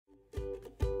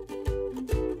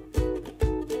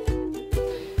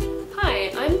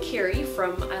Kiri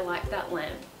from I Like That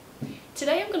Lamp.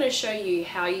 Today I'm going to show you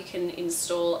how you can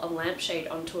install a lampshade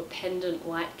onto a pendant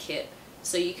light kit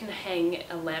so you can hang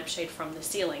a lampshade from the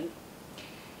ceiling.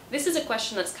 This is a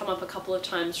question that's come up a couple of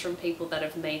times from people that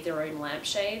have made their own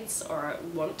lampshades or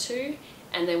want to,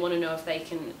 and they want to know if they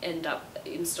can end up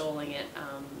installing it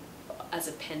as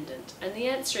a pendant. And the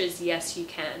answer is yes, you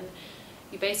can.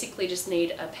 You basically just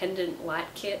need a pendant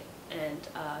light kit and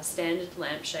a standard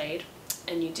lampshade,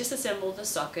 and you disassemble the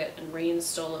socket and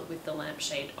reinstall it with the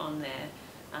lampshade on there.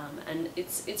 And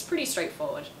it's pretty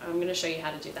straightforward. I'm going to show you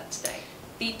how to do that today.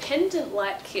 The pendant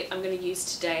light kit I'm going to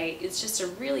use today is just a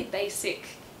really basic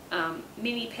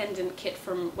mini pendant kit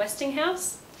from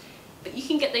Westinghouse, but you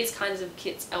can get these kinds of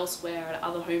kits elsewhere at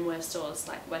other homeware stores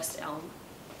like West Elm.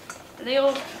 And they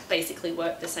all basically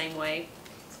work the same way.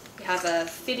 You have a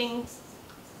fitting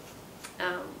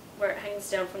where it hangs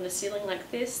down from the ceiling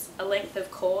like this, a length of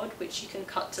cord which you can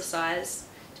cut to size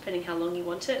depending how long you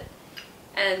want it,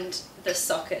 and the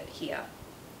socket here.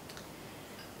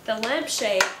 The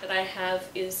lampshade that I have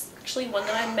is actually one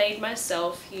that I made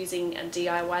myself using a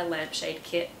DIY lampshade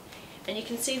kit, and you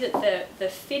can see that the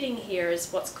fitting here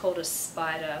is what's called a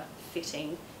spider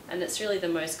fitting, and it's really the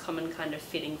most common kind of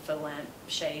fitting for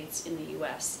lampshades in the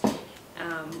US.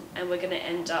 And we're going to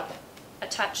end up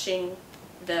attaching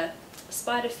the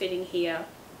spider fitting here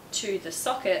to the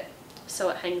socket so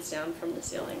it hangs down from the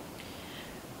ceiling.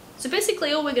 So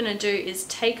basically all we're going to do is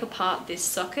take apart this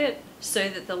socket so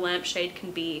that the lampshade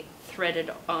can be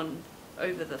threaded on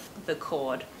over the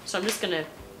cord. So I'm just going to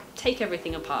take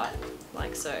everything apart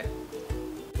like so.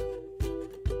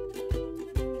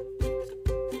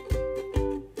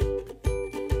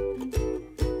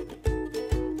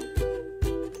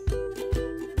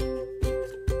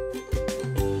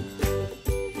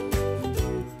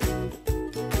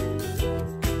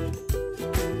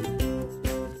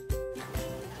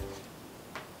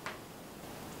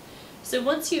 So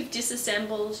once you've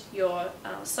disassembled your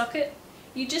socket,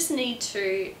 you just need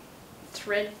to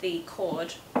thread the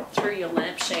cord through your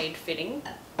lampshade fitting,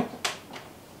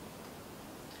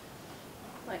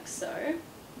 like so.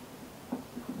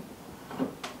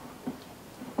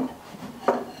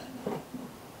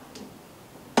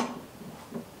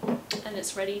 And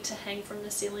it's ready to hang from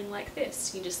the ceiling like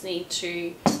this. You just need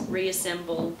to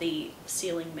reassemble the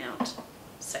ceiling mount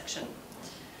section.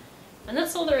 And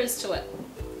that's all there is to it.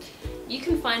 You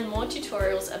can find more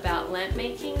tutorials about lamp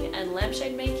making and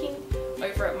lampshade making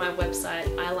over at my website,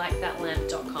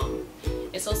 ilikethatlamp.com.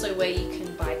 It's also where you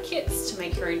can buy kits to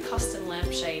make your own custom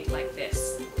lampshade like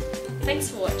this. Thanks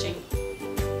for watching.